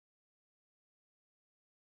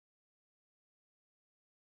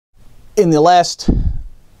in the last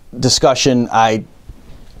discussion, I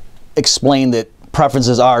explained that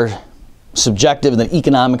preferences are subjective and that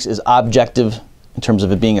economics is objective in terms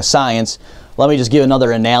of it being a science. Let me just give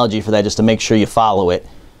another analogy for that just to make sure you follow it.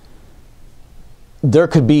 There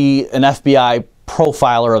could be an FBI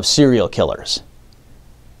profiler of serial killers,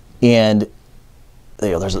 and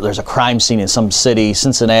there's a crime scene in some city,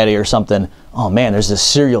 Cincinnati or something. Oh man, there's this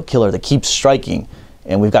serial killer that keeps striking,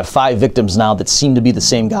 and we've got 5 victims now that seem to be the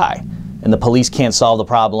same guy, and the police can't solve the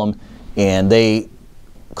problem, and they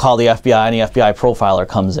call the FBI, and the FBI profiler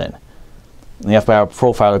comes in. And the FBI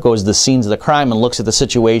profiler goes to the scenes of the crime and looks at the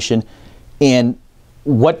situation, and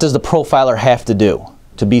what does the profiler have to do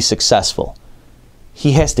to be successful?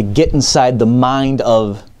 He has to get inside the mind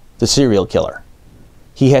of the serial killer.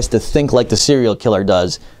 He has to think like the serial killer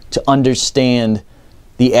does to understand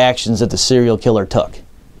the actions that the serial killer took.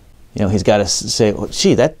 You know, he's got to say, well,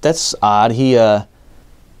 gee, that's odd. He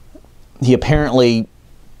apparently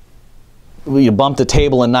bumped the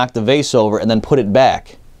table and knocked the vase over and then put it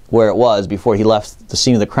back where it was before he left the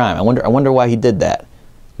scene of the crime. I wonder why he did that.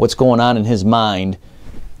 What's going on in his mind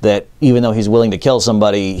that even though he's willing to kill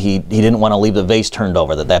somebody, he didn't want to leave the vase turned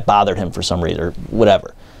over, that bothered him for some reason or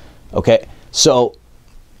whatever. Okay, so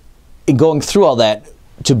in going through all that,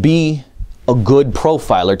 to be a good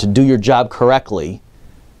profiler, to do your job correctly,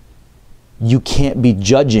 you can't be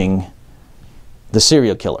judging the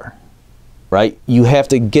serial killer, right? You have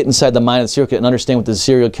to get inside the mind of the serial killer and understand what the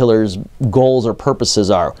serial killer's goals or purposes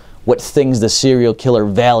are, what things the serial killer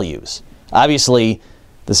values. Obviously,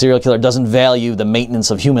 the serial killer doesn't value the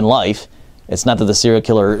maintenance of human life. It's not that the serial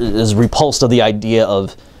killer is repulsed of the idea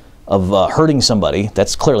of hurting somebody.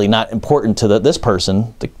 That's clearly not important to this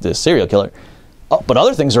person, the serial killer. But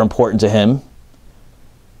other things are important to him.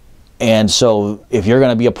 And so if you're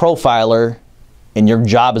going to be a profiler and your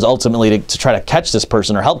job is ultimately to try to catch this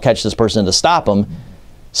person or help catch this person and to stop them,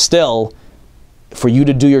 still, for you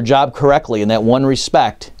to do your job correctly in that one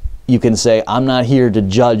respect, you can say, I'm not here to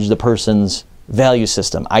judge the person's value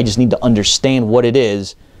system. I just need to understand what it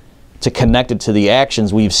is to connect it to the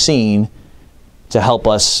actions we've seen to help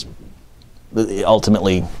us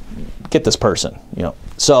ultimately get this person. You know,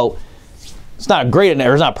 so it's not a great,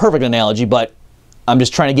 or it's not a perfect analogy, but I'm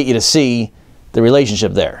just trying to get you to see the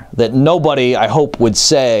relationship there. That nobody, I hope, would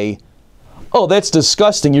say, "Oh, that's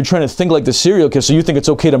disgusting. You're trying to think like the serial killer, so you think it's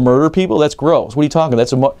okay to murder people? That's gross. What are you talking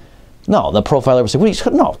about? No, the profiler would say,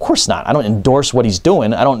 no, of course not. I don't endorse what he's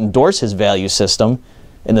doing. I don't endorse his value system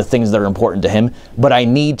and the things that are important to him. But I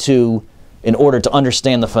need to, in order to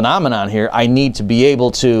understand the phenomenon here, I need to be able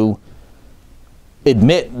to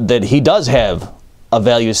admit that he does have a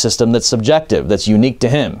value system that's subjective, that's unique to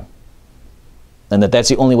him. And that's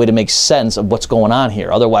the only way to make sense of what's going on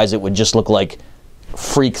here. Otherwise, it would just look like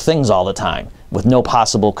freak things all the time with no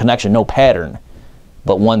possible connection, no pattern.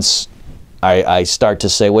 But once I start to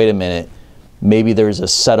say, wait a minute, maybe there's a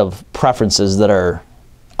set of preferences that are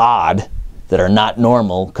odd, that are not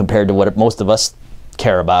normal compared to what most of us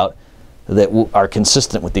care about, that are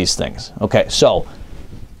consistent with these things. Okay, so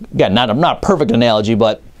again, not a perfect analogy,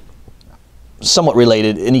 but somewhat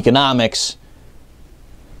related. In economics,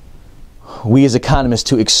 we as economists,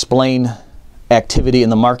 to explain activity in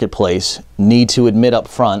the marketplace, need to admit up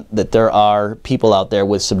front that there are people out there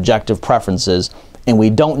with subjective preferences, and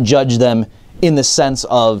we don't judge them in the sense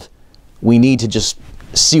of we need to just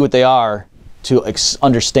see what they are to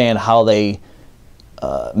understand how they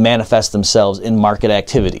manifest themselves in market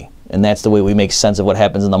activity. And that's the way we make sense of what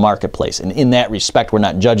happens in the marketplace. And in that respect, we're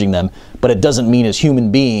not judging them, but it doesn't mean as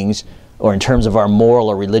human beings or in terms of our moral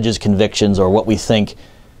or religious convictions or what we think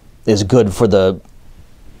is good for the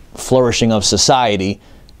flourishing of society,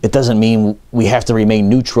 it doesn't mean we have to remain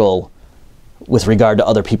neutral with regard to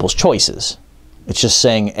other people's choices. It's just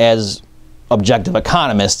saying, as objective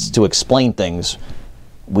economists, to explain things,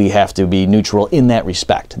 we have to be neutral in that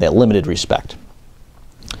respect, that limited respect.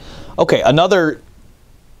 Okay, another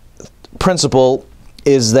principle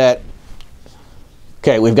is that,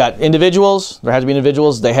 okay, we've got individuals, there has to be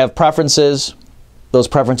individuals, they have preferences, those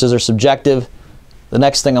preferences are subjective. The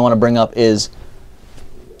next thing I want to bring up is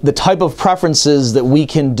the type of preferences that we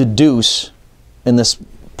can deduce in this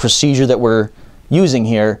procedure that we're using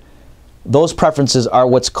here. Those preferences are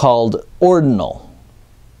what's called ordinal,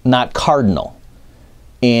 not cardinal.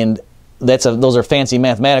 And those are fancy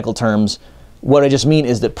mathematical terms. What I just mean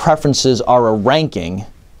is that preferences are a ranking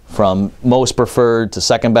from most preferred to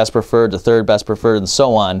second best preferred to third best preferred and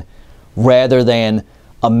so on, rather than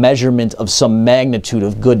a measurement of some magnitude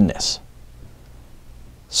of goodness.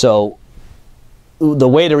 So the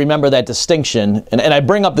way to remember that distinction, and I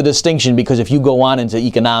bring up the distinction because if you go on into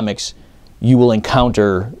economics, you will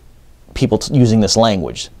encounter people using this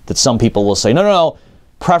language. That some people will say, no, no, no,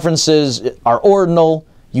 preferences are ordinal,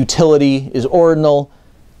 utility is ordinal,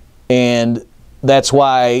 and that's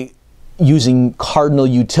why using cardinal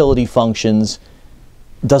utility functions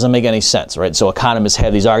doesn't make any sense, right? So economists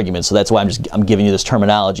have these arguments, so that's why I'm giving you this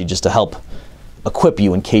terminology just to help equip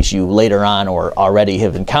you in case you later on or already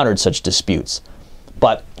have encountered such disputes.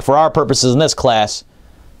 But for our purposes in this class,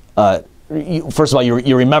 first of all,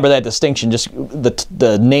 you remember that distinction, just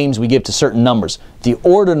the names we give to certain numbers. The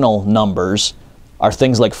ordinal numbers are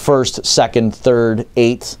things like first, second, third,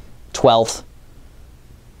 eighth, 12th,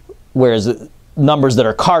 whereas numbers that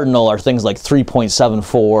are cardinal are things like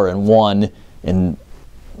 3.74 and 1 and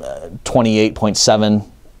 28.7.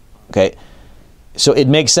 Okay, so it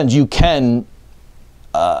makes sense. You can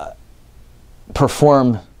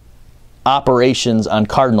perform operations on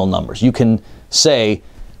cardinal numbers. You can say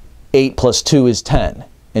 8 plus 2 is 10,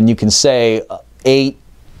 and you can say 8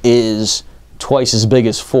 is twice as big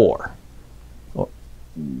as 4.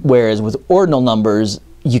 Whereas with ordinal numbers,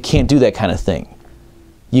 you can't do that kind of thing.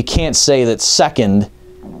 You can't say that second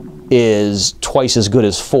is twice as good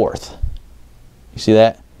as fourth. You see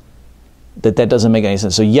that? That doesn't make any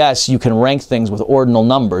sense. So yes, you can rank things with ordinal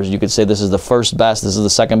numbers. You could say this is the first best, this is the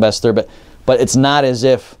second best, third best, but it's not as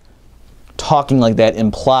if talking like that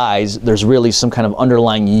implies there's really some kind of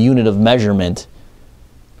underlying unit of measurement,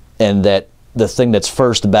 and that the thing that's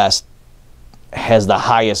first best has the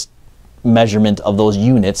highest measurement of those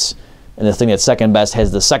units, and the thing that's second best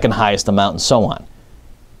has the second highest amount, and so on.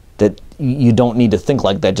 That you don't need to think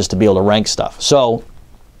like that just to be able to rank stuff. So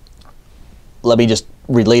let me just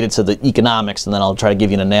relate it to the economics, and then I'll try to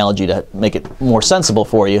give you an analogy to make it more sensible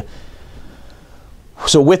for you.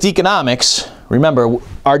 So with economics, remember,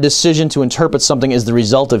 our decision to interpret something is the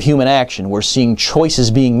result of human action. We're seeing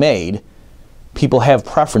choices being made. People have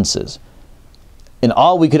preferences. And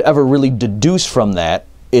all we could ever really deduce from that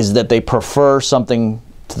is that they prefer something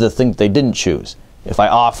to the thing that they didn't choose. If I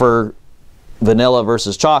offer vanilla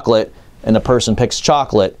versus chocolate and the person picks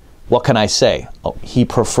chocolate, what can I say? Oh, he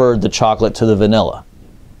preferred the chocolate to the vanilla.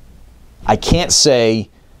 I can't say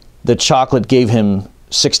the chocolate gave him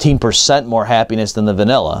 16% more happiness than the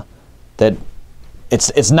vanilla. That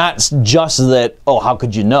it's not just that, oh, how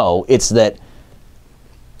could you know? It's that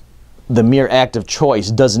the mere act of choice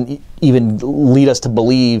doesn't even lead us to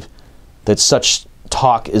believe that such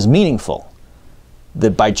talk is meaningful.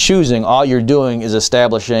 That by choosing, all you're doing is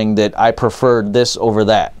establishing that I preferred this over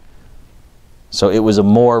that. So it was a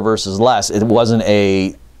more versus less. It wasn't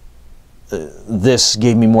a this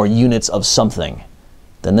gave me more units of something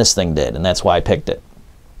than this thing did, and that's why I picked it.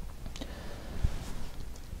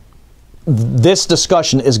 This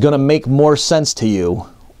discussion is going to make more sense to you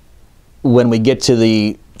when we get to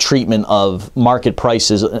the treatment of market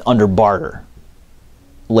prices under barter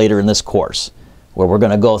later in this course, where we're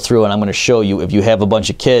going to go through and I'm going to show you, if you have a bunch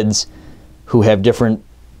of kids who have different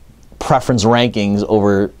preference rankings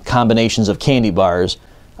over combinations of candy bars,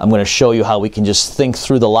 I'm going to show you how we can just think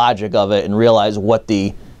through the logic of it and realize what's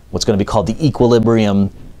going to be called the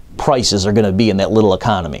equilibrium prices are going to be in that little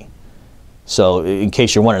economy. So in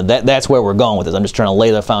case you're wondering, that's where we're going with this. I'm just trying to lay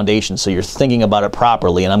the foundation so you're thinking about it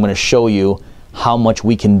properly, and I'm going to show you how much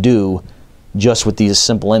we can do just with these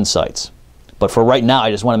simple insights. But for right now, I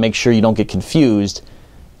just want to make sure you don't get confused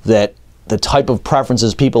that the type of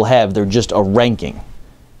preferences people have, they're just a ranking.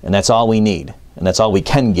 And that's all we need. And that's all we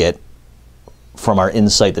can get from our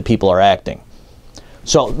insight that people are acting.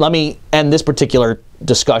 So let me end this particular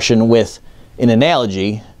discussion with an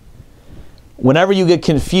analogy. Whenever you get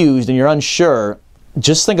confused and you're unsure,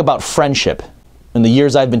 just think about friendship. In the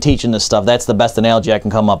years I've been teaching this stuff, that's the best analogy I can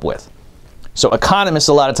come up with. So economists,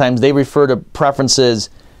 a lot of times, they refer to preferences,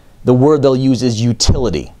 the word they'll use is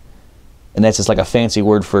utility. And that's just like a fancy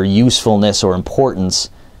word for usefulness or importance,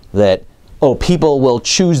 that, oh, people will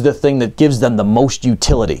choose the thing that gives them the most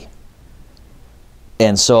utility.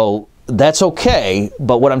 And so that's okay,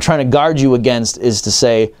 but what I'm trying to guard you against is to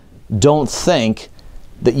say, don't think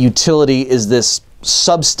that utility is this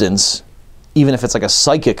substance, even if it's like a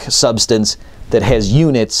psychic substance that has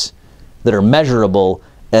units that are measurable,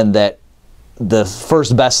 and that the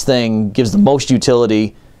first best thing gives the most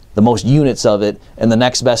utility, the most units of it, and the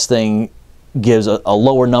next best thing gives a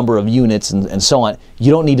lower number of units, and so on.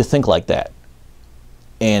 You don't need to think like that.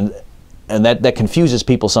 And that confuses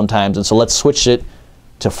people sometimes, and so let's switch it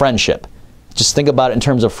to friendship. Just think about it in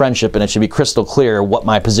terms of friendship, and it should be crystal clear what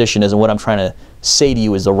my position is and what I'm trying to say to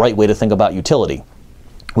you is the right way to think about utility.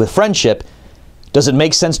 With friendship, does it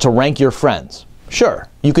make sense to rank your friends? Sure.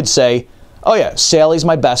 You could say, oh yeah, Sally's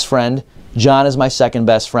my best friend, John is my second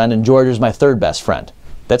best friend, and George is my third best friend.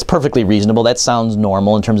 That's perfectly reasonable. That sounds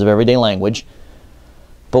normal in terms of everyday language.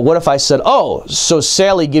 But what if I said, oh, so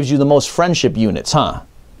Sally gives you the most friendship units, huh?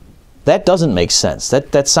 That doesn't make sense.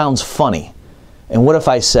 That sounds funny. And what if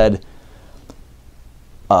I said,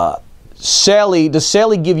 does Sally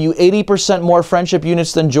give you 80% more friendship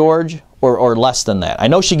units than George, or less than that? I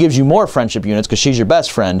know she gives you more friendship units because she's your best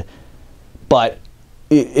friend, but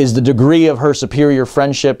is the degree of her superior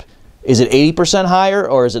friendship, is it 80% higher,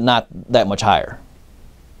 or is it not that much higher?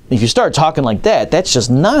 If you start talking like that, that's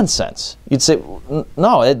just nonsense. You'd say,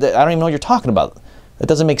 no, I don't even know what you're talking about. It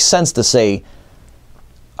doesn't make sense to say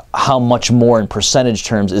how much more in percentage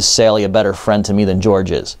terms is Sally a better friend to me than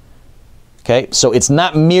George is. Okay, so it's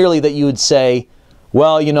not merely that you would say,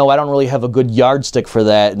 well, you know, I don't really have a good yardstick for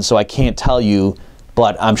that, and so I can't tell you,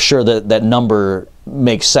 but I'm sure that that number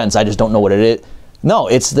makes sense. I just don't know what it is. No,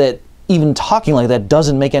 it's that even talking like that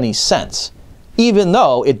doesn't make any sense. Even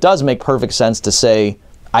though it does make perfect sense to say,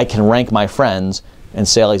 I can rank my friends, and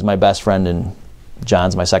Sally's my best friend, and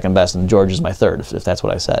John's my second best, and George is my third, if that's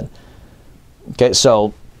what I said. Okay,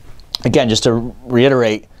 so again, just to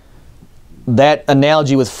reiterate, that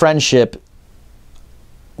analogy with friendship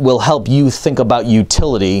will help you think about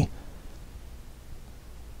utility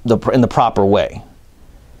in the proper way.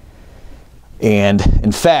 And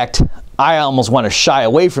in fact, I almost want to shy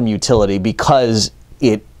away from utility because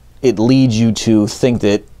it leads you to think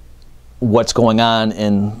that what's going on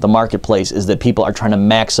in the marketplace is that people are trying to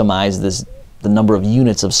maximize the number of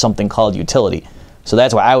units of something called utility. So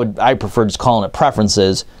that's why I prefer just calling it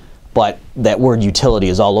preferences, but that word utility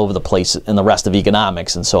is all over the place in the rest of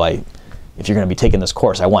economics, and so if you're going to be taking this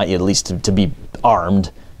course, I want you at least to be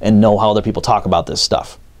armed and know how other people talk about this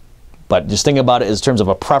stuff. But just think about it in terms of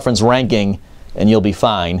a preference ranking, and you'll be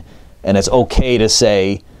fine. And it's okay to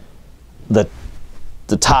say that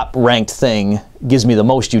the top ranked thing gives me the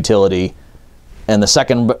most utility, and the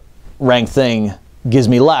second ranked thing gives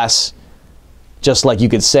me less. Just like you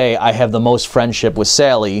could say, I have the most friendship with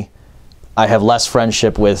Sally, I have less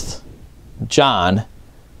friendship with John.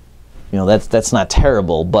 You know, that's not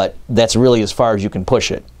terrible, but that's really as far as you can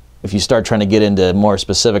push it. If you start trying to get into more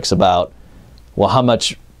specifics about, well, how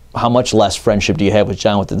much less friendship do you have with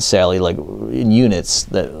John than Sally, like in units,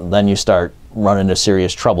 then you start running into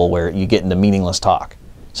serious trouble where you get into meaningless talk.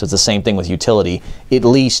 So it's the same thing with utility. At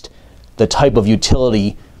least the type of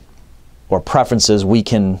utility or preferences we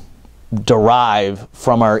can derive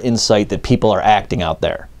from our insight that people are acting out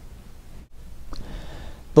there.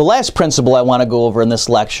 The last principle I want to go over in this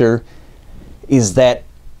lecture is that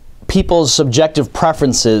people's subjective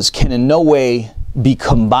preferences can in no way be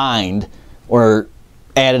combined or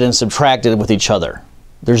added and subtracted with each other.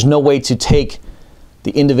 There's no way to take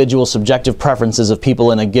the individual subjective preferences of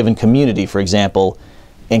people in a given community, for example,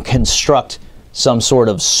 and construct some sort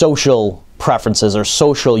of social preferences or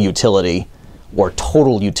social utility or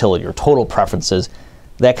total preferences.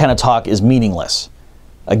 That kind of talk is meaningless.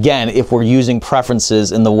 Again, if we're using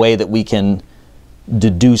preferences in the way that we can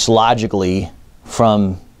deduce logically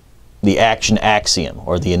from the action axiom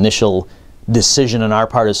or the initial decision on our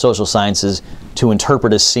part as social sciences to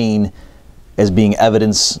interpret a scene as being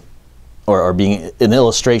evidence or being an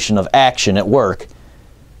illustration of action at work,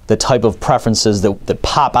 the type of preferences that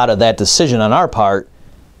pop out of that decision on our part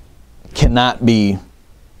cannot be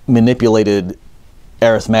manipulated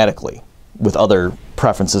arithmetically with other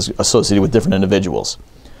preferences associated with different individuals.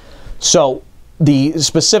 So the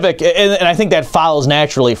specific, and I think that follows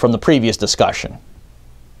naturally from the previous discussion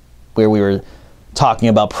where we were talking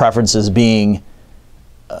about preferences being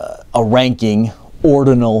a ranking,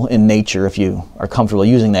 ordinal in nature, if you are comfortable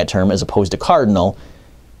using that term, as opposed to cardinal.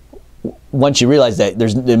 Once you realize that,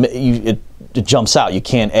 it jumps out. You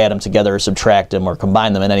can't add them together or subtract them or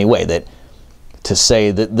combine them in any way. That to say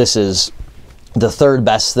that this is the third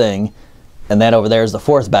best thing and that over there is the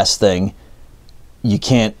fourth best thing, you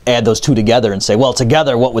can't add those two together and say, well,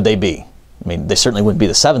 together, what would they be? I mean, they certainly wouldn't be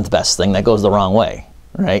the seventh best thing. That goes the wrong way,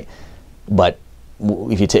 right? But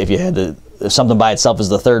if something by itself is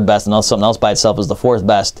the third best and something else by itself is the fourth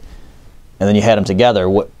best, and then you had them together,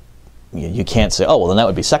 you can't say, oh, well, then that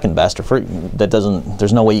would be second best, or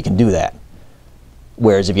there's no way you can do that.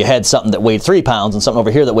 Whereas if you had something that weighed 3 pounds and something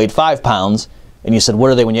over here that weighed 5 pounds, and you said,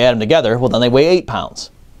 what are they when you add them together? Well, then they weigh 8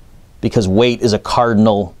 pounds. Because weight is a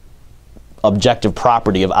cardinal objective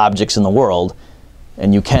property of objects in the world,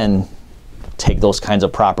 and you can take those kinds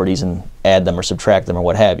of properties and add them or subtract them or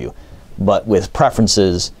what have you. But with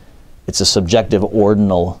preferences, it's a subjective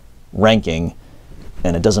ordinal ranking,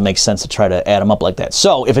 and it doesn't make sense to try to add them up like that.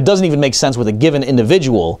 So if it doesn't even make sense with a given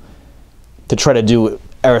individual to try to do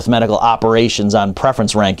arithmetical operations on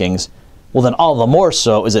preference rankings, well then all the more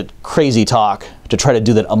so is it crazy talk to try to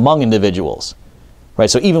do that among individuals. Right?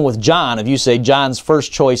 So even with John, if you say John's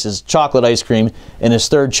first choice is chocolate ice cream and his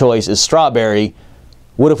third choice is strawberry,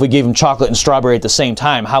 what if we gave him chocolate and strawberry at the same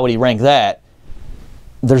time? How would he rank that?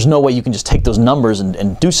 There's no way you can just take those numbers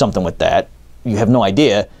and do something with that. You have no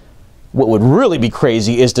idea. What would really be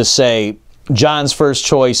crazy is to say John's first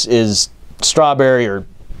choice is strawberry, or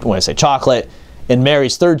when I say chocolate, and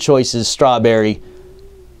Mary's third choice is strawberry.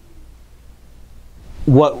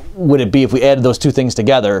 What would it be if we added those two things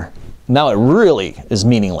together? Now it really is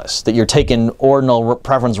meaningless, that you're taking ordinal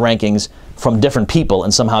preference rankings from different people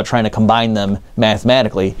and somehow trying to combine them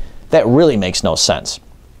mathematically. That really makes no sense.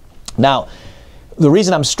 Now, the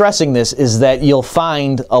reason I'm stressing this is that you'll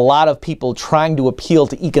find a lot of people trying to appeal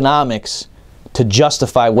to economics to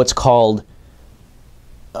justify what's called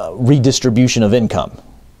redistribution of income.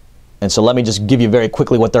 And so let me just give you very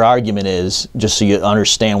quickly what their argument is, just so you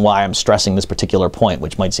understand why I'm stressing this particular point,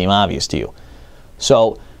 which might seem obvious to you.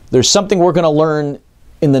 So there's something we're going to learn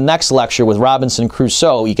in the next lecture with Robinson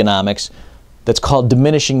Crusoe economics that's called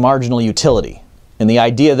diminishing marginal utility. And the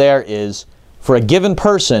idea there is, for a given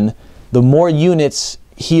person, the more units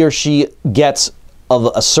he or she gets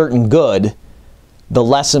of a certain good, the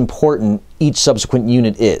less important each subsequent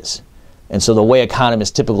unit is. And so the way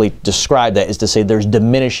economists typically describe that is to say there's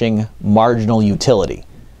diminishing marginal utility,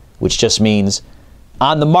 which just means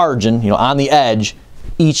on the margin, on the edge,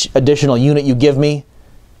 each additional unit you give me,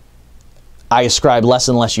 I ascribe less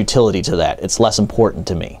and less utility to that. It's less important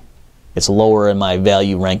to me. It's lower in my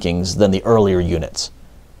value rankings than the earlier units.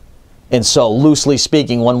 And so, loosely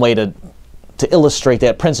speaking, one way to illustrate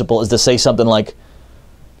that principle is to say something like,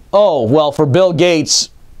 oh, well, for Bill Gates,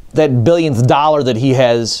 that billionth dollar that he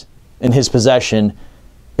has in his possession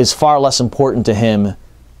is far less important to him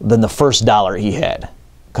than the first dollar he had.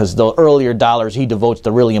 Because the earlier dollars he devotes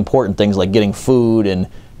to really important things like getting food and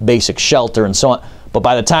basic shelter and so on. But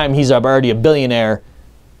by the time he's already a billionaire,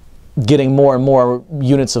 getting more and more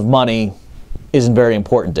units of money isn't very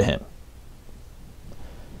important to him.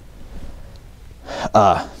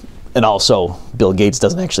 And also, Bill Gates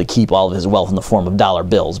doesn't actually keep all of his wealth in the form of dollar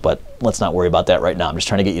bills, but let's not worry about that right now. I'm just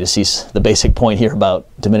trying to get you to see the basic point here about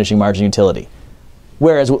diminishing marginal utility.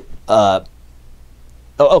 Whereas, okay,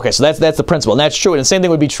 so that's the principle, and that's true. And the same thing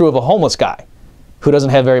would be true of a homeless guy who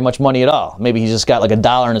doesn't have very much money at all. Maybe he's just got like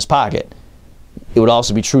 $1 in his pocket. It would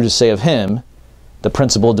also be true to say of him, the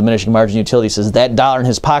principle of diminishing marginal utility says that dollar in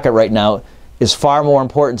his pocket right now is far more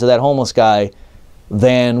important to that homeless guy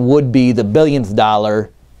than would be the billionth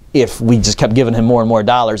dollar if we just kept giving him more and more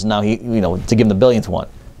dollars, and now he, to give him the billionth one.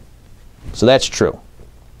 So that's true.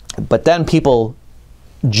 But then people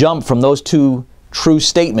jump from those two true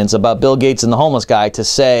statements about Bill Gates and the homeless guy to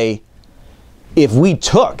say, if we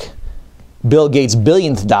took Bill Gates'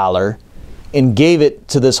 billionth dollar and gave it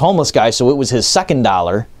to this homeless guy so it was his second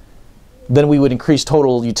dollar, then we would increase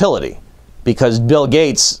total utility. Because Bill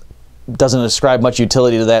Gates doesn't ascribe much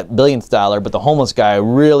utility to that billionth dollar, but the homeless guy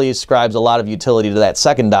really ascribes a lot of utility to that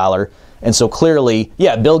second dollar. And so clearly,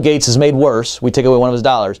 yeah, Bill Gates is made worse. We take away one of his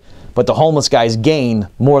dollars, but the homeless guy's gain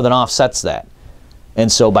more than offsets that.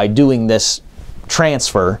 And so by doing this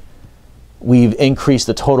transfer, we've increased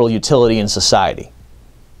the total utility in society.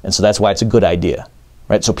 And so that's why it's a good idea,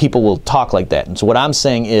 right? So people will talk like that. And so what I'm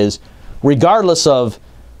saying is, regardless of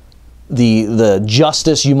the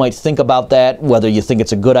justice you might think about that, whether you think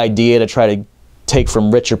it's a good idea to try to take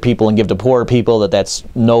from richer people and give to poorer people, that's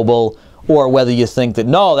noble, or whether you think that,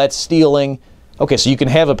 no, that's stealing. Okay, so you can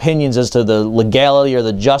have opinions as to the legality or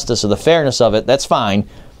the justice or the fairness of it. That's fine.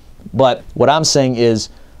 But what I'm saying is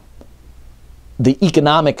the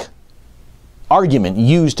economic argument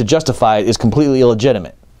used to justify it is completely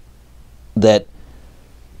illegitimate. That,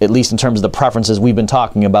 at least in terms of the preferences we've been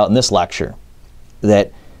talking about in this lecture,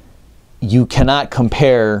 that you cannot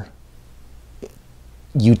compare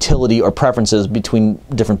utility or preferences between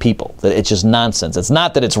different people. That it's just nonsense. It's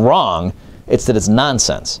not that it's wrong, it's that it's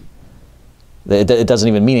nonsense. It doesn't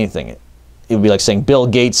even mean anything. It would be like saying Bill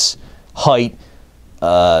Gates' height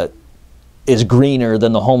is greener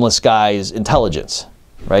than the homeless guy's intelligence,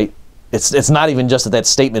 right? It's not even just that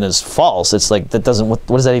statement is false. It's like, that doesn't, what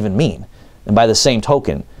does that even mean? And by the same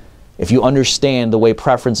token, if you understand the way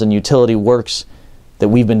preference and utility works that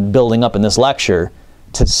we've been building up in this lecture,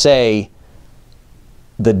 to say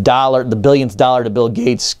the billionth dollar to Bill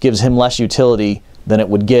Gates gives him less utility than it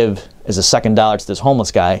would give as a second dollar to this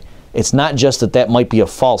homeless guy, it's not just that might be a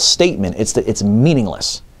false statement, it's that it's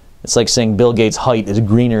meaningless. It's like saying Bill Gates' height is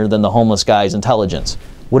greener than the homeless guy's intelligence.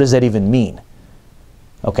 What does that even mean?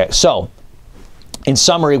 Okay, so in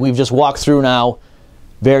summary, we've just walked through now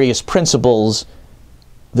various principles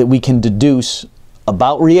that we can deduce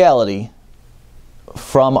about reality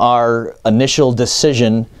from our initial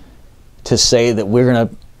decision to say that we're going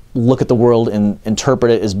to look at the world and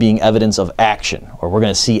interpret it as being evidence of action, or we're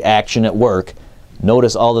going to see action at work,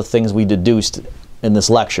 notice all the things we deduced in this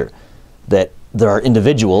lecture, that there are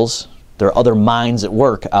individuals, there are other minds at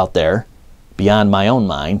work out there beyond my own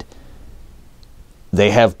mind.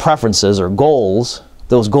 They have preferences or goals.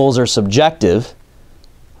 Those goals are subjective.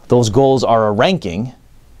 Those goals are a ranking,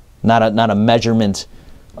 not a measurement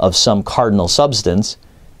of some cardinal substance.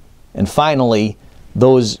 And finally,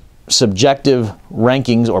 those subjective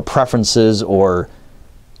rankings or preferences or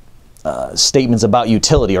statements about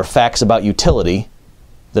utility or facts about utility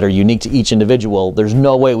that are unique to each individual, there's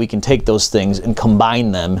no way we can take those things and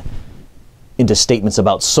combine them into statements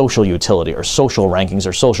about social utility or social rankings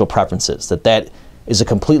or social preferences. That is a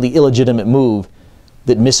completely illegitimate move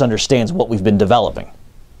that misunderstands what we've been developing.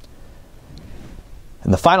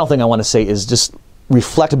 And the final thing I want to say is just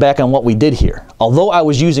reflect back on what we did here. Although I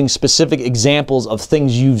was using specific examples of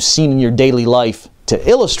things you've seen in your daily life to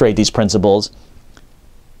illustrate these principles,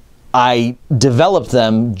 I developed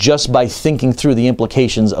them just by thinking through the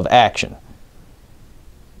implications of action.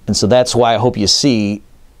 And so that's why I hope you see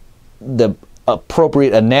the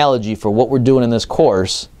appropriate analogy for what we're doing in this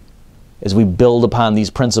course as we build upon these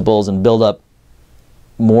principles and build up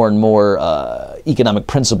more and more economic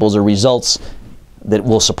principles or results that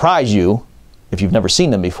will surprise you if you've never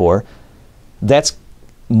seen them before. That's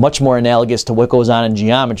much more analogous to what goes on in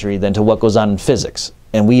geometry than to what goes on in physics.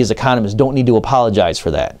 And we as economists don't need to apologize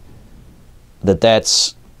for that.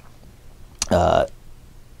 That's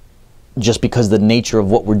just because the nature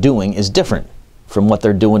of what we're doing is different from what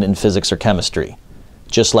they're doing in physics or chemistry.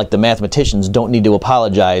 Just like the mathematicians don't need to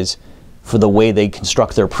apologize for the way they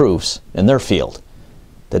construct their proofs in their field.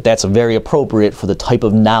 That's very appropriate for the type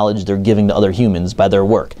of knowledge they're giving to other humans by their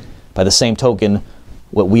work. By the same token,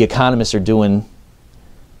 what we economists are doing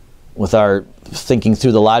with our thinking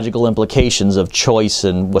through the logical implications of choice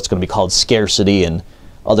and what's going to be called scarcity and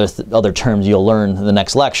other terms you'll learn in the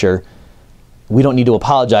next lecture, we don't need to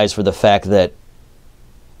apologize for the fact that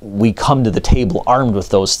we come to the table armed with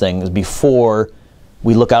those things before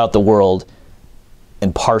we look out at the world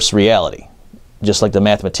and parse reality. Just like the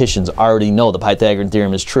mathematicians already know the Pythagorean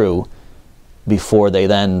theorem is true before they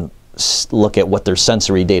then look at what their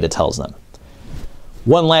sensory data tells them.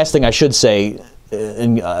 One last thing I should say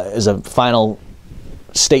as a final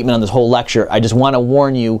statement on this whole lecture, I just want to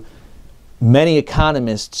warn you, many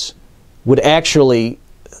economists would actually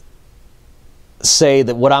say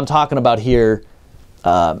that what I'm talking about here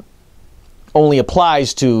only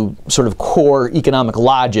applies to sort of core economic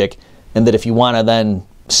logic, and that if you want to then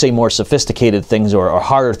say more sophisticated things or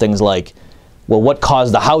harder things like, well, what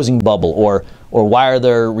caused the housing bubble, or why are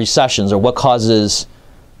there recessions, or what causes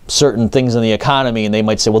certain things in the economy, and they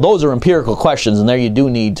might say, well, those are empirical questions, and there you do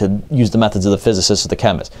need to use the methods of the physicists or the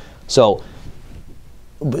chemists. So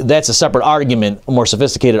that's a separate argument, a more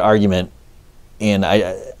sophisticated argument,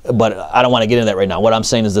 but I don't want to get into that right now. What I'm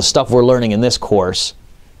saying is the stuff we're learning in this course,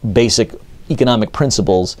 basic economic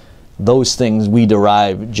principles, those things we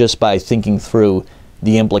derive just by thinking through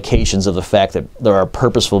the implications of the fact that there are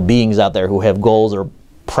purposeful beings out there who have goals or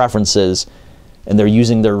preferences, and they're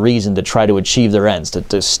using their reason to try to achieve their ends,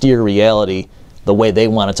 to steer reality the way they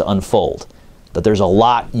want it to unfold. That there's a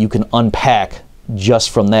lot you can unpack just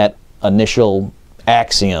from that initial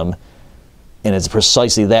axiom, and it's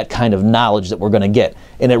precisely that kind of knowledge that we're going to get.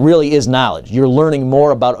 And it really is knowledge. You're learning more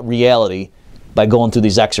about reality by going through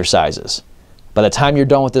these exercises. By the time you're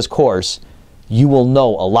done with this course, you will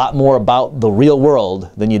know a lot more about the real world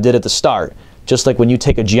than you did at the start. Just like when you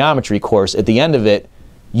take a geometry course, at the end of it,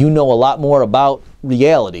 you know a lot more about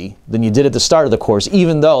reality than you did at the start of the course,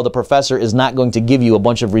 even though the professor is not going to give you a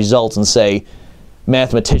bunch of results and say,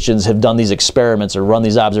 mathematicians have done these experiments or run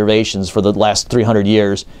these observations for the last 300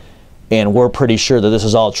 years, and we're pretty sure that this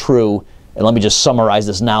is all true, and let me just summarize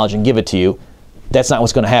this knowledge and give it to you. That's not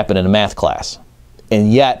what's going to happen in a math class.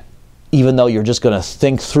 And yet, even though you're just going to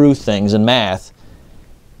think through things in math,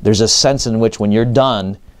 there's a sense in which when you're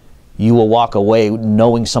done, you will walk away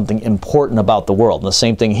knowing something important about the world. And the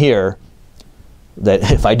same thing here,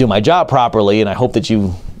 that if I do my job properly, and I hope that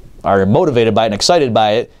you are motivated by it and excited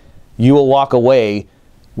by it, you will walk away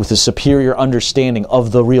with a superior understanding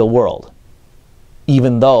of the real world.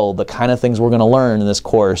 Even though the kind of things we're going to learn in this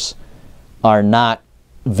course are not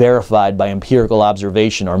verified by empirical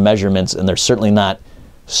observation or measurements, and they're certainly not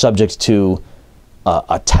subject to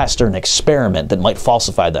a test or an experiment that might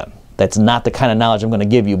falsify them. That's not the kind of knowledge I'm going to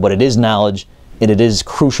give you, but it is knowledge, and it is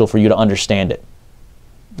crucial for you to understand it.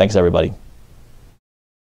 Thanks, everybody.